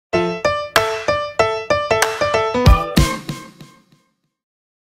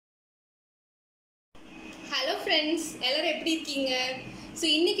எல்லாரும் எப்படி இருக்கீங்க? ஸோ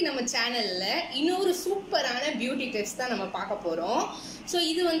இன்னைக்கு நம்ம சேனல்ல இன்னொரு சூப்பரான பியூட்டி டிப்ஸ் தான் நம்ம பார்க்க போறோம். ஸோ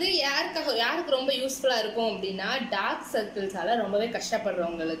இது வந்து யாருக்கு ரொம்ப யூஸ்ஃபுல்லா இருக்கும் அப்படின்னா டார்க் சர்க்கிள்ஸால ரொம்பவே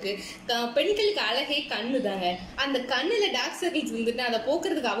கஷ்டப்படுறவங்களுக்கு. பெண்களுக்கு அழகே கண்ணு தாங்க. அந்த கண்ணுல டார்க் சர்க்கிள்ஸ் வந்துட்டு அதை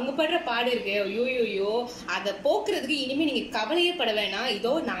போக்குறதுக்கு அவங்க படுற பாடு இருக்கு. ஐயோயோயோ, அதை போக்குறதுக்கு இனிமே நீங்க கவலையே பட வேணாம்.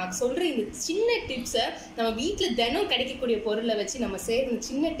 இதோ நான் சொல்ற இந்த சின்ன டிப்ஸை நம்ம வீட்டுல தினம் கிடைக்கக்கூடிய பொருளை வச்சு நம்ம செய்யற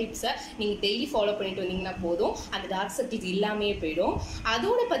சின்ன டிப்ஸை நீங்க டெய்லி ஃபாலோ பண்ணிட்டு வந்தீங்கன்னா போதும், அந்த டார்க் சர்க்கிள்ஸ் இல்லாமே போயிடும்.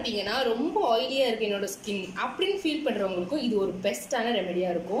 அதோட பாத்தீங்கன்னா ரொம்ப ஆயிலியா இருக்கு என்னோட ஸ்கின் அப்படின்னு ஃபீல் பண்றவங்களுக்கும் இது ஒரு பெஸ்டான ரெமெடியா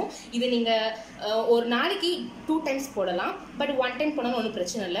இருக்கும். இது நீங்க ஒரு நாளைக்கு 2 times போடலாம். பட் 1 time போனாலும் ஒன்றும்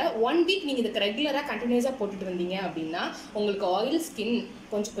பிரச்சனை இல்லை. 1 week நீங்க இதுக்கு ரெகுலரா கண்டினியூஸா போட்டுட்டு இருந்தீங்க அப்படின்னா உங்களுக்கு ஆயில் ஸ்கின்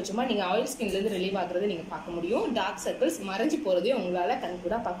கொஞ்சம் கொஞ்சமா நீங்க ஆயில் ஸ்கின்ல இருந்து ரிலீவ் ஆகுறதை நீங்க பார்க்க முடியும். டார்க் சர்க்கிள்ஸ் மறைஞ்சு போறதையும் உங்களால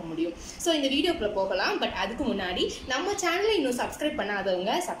கண்கூடா பார்க்க முடியும். ஸோ இந்த வீடியோக்குள்ள போகலாம். பட் அதுக்கு முன்னாடி நம்ம சேனலை இன்னும் சப்ஸ்கிரைப்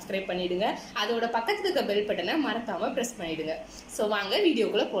பண்ணாதவங்க சப்ஸ்கிரைப் பண்ணிடுங்க. அதோட பக்கத்துல இருக்க பெல் பட்டனை மறக்காம பிரஸ் பண்ணிடுங்க. ஸோ வாங்க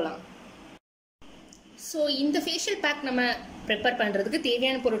வீடியோக்குள்ள போகலாம். ஸோ இந்த ஃபேஷியல் பேக் நம்ம ப்ரிப்பேர் பண்ணுறதுக்கு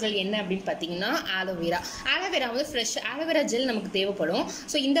தேவையான பொருட்கள் என்ன அப்படின்னு பார்த்தீங்கன்னா ஆலோவேரா வந்து ஃப்ரெஷ் ஆலோவேரா ஜெல் நமக்கு தேவைப்படும்.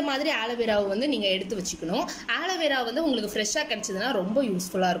 ஸோ இந்த மாதிரி ஆலோவேராவை வந்து நீங்கள் எடுத்து வச்சுக்கணும். ஆலோவேரா வந்து உங்களுக்கு ஃப்ரெஷ்ஷாக கிடச்சிதுன்னா ரொம்ப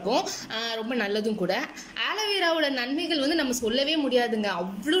யூஸ்ஃபுல்லாக இருக்கும், ரொம்ப நல்லதும் கூட. ஆலோவேராவோட நன்மைகள் வந்து நம்ம சொல்லவே முடியாதுங்க,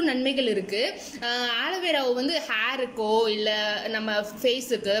 அவ்வளோ நன்மைகள் இருக்குது. ஆலோவேராவை வந்து ஹேருக்கோ இல்லை நம்ம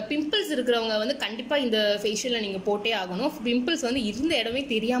ஃபேஸுக்கு பிம்பிள்ஸ் இருக்கிறவங்க வந்து கண்டிப்பாக இந்த ஃபேஷியலில் நீங்கள் போட்டே ஆகணும். பிம்பிள்ஸ் வந்து இருந்த இடமே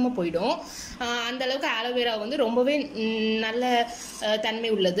தெரியாமல் போயிடும். அந்த அளவுக்கு ஆலோவேரா வந்து ரொம்பவே நல்ல தன்மை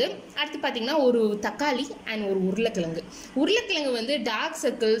உள்ளது. அடுத்து பார்த்தீங்கன்னா ஒரு தக்காளி அண்ட் ஒரு உருளைக்கிழங்கு வந்து டார்க்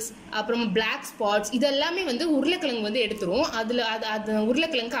சர்க்கிள்ஸ் அப்புறம் பிளாக் ஸ்பாட்ஸ் இதெல்லாமே வந்து உருளைக்கிழங்கு வந்து எடுத்துரும். அது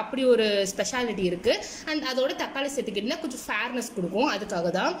உருளைக்கிழங்கு அப்படி ஒரு ஸ்பெஷாலிட்டி இருக்கு. அண்ட் அதோட தக்காளி சேர்த்துக்கிட்டா கொஞ்சம் ஃபேர்னஸ் கொடுக்கும்,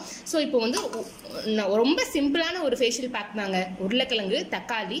 அதுக்காக தான். ஸோ இப்போ வந்து ரொம்ப சிம்பிளான ஒரு ஃபேஷியல் பேக் தாங்க. உருளைக்கிழங்கு,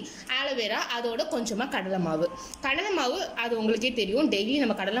 தக்காளி, ஆலோவேரா, அதோட கொஞ்சமா கடலை மாவு அது உங்களுக்கே தெரியும். டெய்லி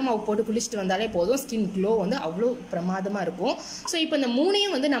நம்ம கடலை மாவு போட்டு குளிச்சுட்டு வந்தாலே போதும், ஸ்கின் க்ளோ வந்து அவ்வளோ பிரமாதமாக இருக்கும். ஸோ இப்போ இந்த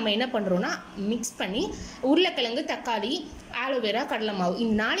மூணையும் வந்து நம்ம என்ன பண்ணுறோம்னா மிக்ஸ் பண்ணி உருளைக்கிழங்கு, தக்காளி, ஆலோவேரா, கடலை மாவு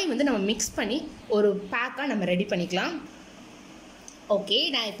இந்த நாளையும் வந்து நம்ம மிக்ஸ் பண்ணி ஒரு பேக்காக நம்ம ரெடி பண்ணிக்கலாம். ஓகே,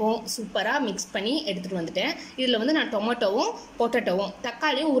 நான் இப்போ சூப்பராக மிக்ஸ் பண்ணி எடுத்துகிட்டு வந்துட்டேன். இதில் வந்து நான் டொமேட்டோவும் பொட்டேட்டோவும்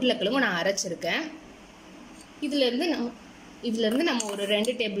தக்காளியும் உருளைக்கிழங்கும் நான் அரைச்சிருக்கேன். இதிலேருந்து நம்ம ஒரு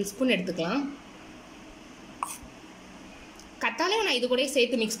 2 டேபிள் ஸ்பூன் எடுத்துக்கலாம். கத்தாலையும் நான் இது கூட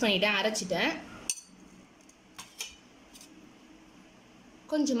சேர்த்து மிக்ஸ் பண்ணிட்டேன், அரைச்சிட்டேன்.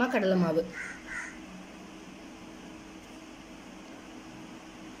 கொஞ்சமா கடலை மாவு,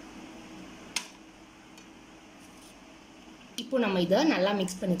 இப்போ நம்ம இதை நல்லா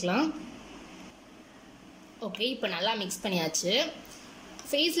மிக்ஸ் பண்ணிக்கலாம். ஓகே, இப்போ நல்லா மிக்ஸ் பண்ணியாச்சு.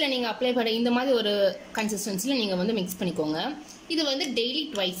 ஃபேஸில் நீங்கள் அப்ளை பண்ண இந்த மாதிரி ஒரு கன்சிஸ்டன்சியில் நீங்கள் வந்து மிக்ஸ் பண்ணிக்கோங்க. இது வந்து டெய்லி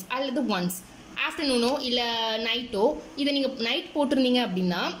 2 அல்லது 1 ஆஃப்டர்நூனோ இல்லை நைட்டோ. இதை நீங்கள் நைட் போட்டிருந்தீங்க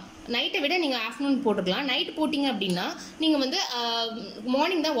அப்படின்னா நைட்டை விட நீங்கள் ஆஃப்டர்நூன் போட்டுக்கலாம். நைட் போட்டிங்க அப்படின்னா நீங்கள் வந்து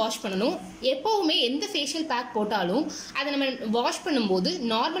மார்னிங் தான் வாஷ் பண்ணணும். எப்போவுமே எந்த ஃபேஷியல் பேக் போட்டாலும் அதை நம்ம வாஷ் பண்ணும்போது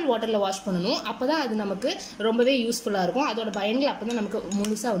நார்மல் வாட்டரில் வாஷ் பண்ணணும். அப்போ தான் அது நமக்கு ரொம்பவே யூஸ்ஃபுல்லாக இருக்கும். அதோட பயன்கள் அப்போ தான் நமக்கு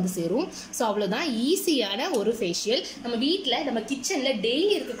முழுசாக வந்து சேரும். ஸோ அவ்வளோதான், ஈஸியான ஒரு ஃபேஷியல். நம்ம வீட்டில் நம்ம கிச்சனில்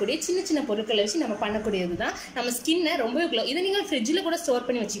டெய்லி இருக்கக்கூடிய சின்ன சின்ன பொருட்களை வச்சு நம்ம பண்ணக்கூடியது தான். நம்ம ஸ்கின்னை ரொம்பவே க்ளோ. இதை நீங்கள் ஃப்ரிட்ஜில் கூட ஸ்டோர்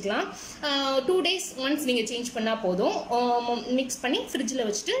பண்ணி வச்சுக்கலாம். 2 days ஒன்ஸ் நீங்கள் சேஞ்ச் பண்ணால் போதும். மிக்ஸ் பண்ணி ஃப்ரிட்ஜில்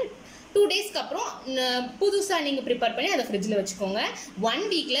வச்சுட்டு 2 daysக்கு அப்புறம் புதுசாக நீங்கள் ப்ரிப்பேர் பண்ணி அதை ஃப்ரிட்ஜில் வச்சுக்கோங்க. 1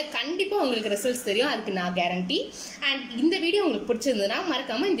 weekல கண்டிப்பாக உங்களுக்கு ரிசல்ட்ஸ் தெரியும், அதுக்கு நான் கேரண்டி. அண்ட் இந்த வீடியோ உங்களுக்கு பிடிச்சிருந்ததுன்னா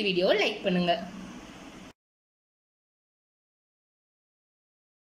மறக்காமல் இந்த வீடியோவை லைக் பண்ணுங்கள்.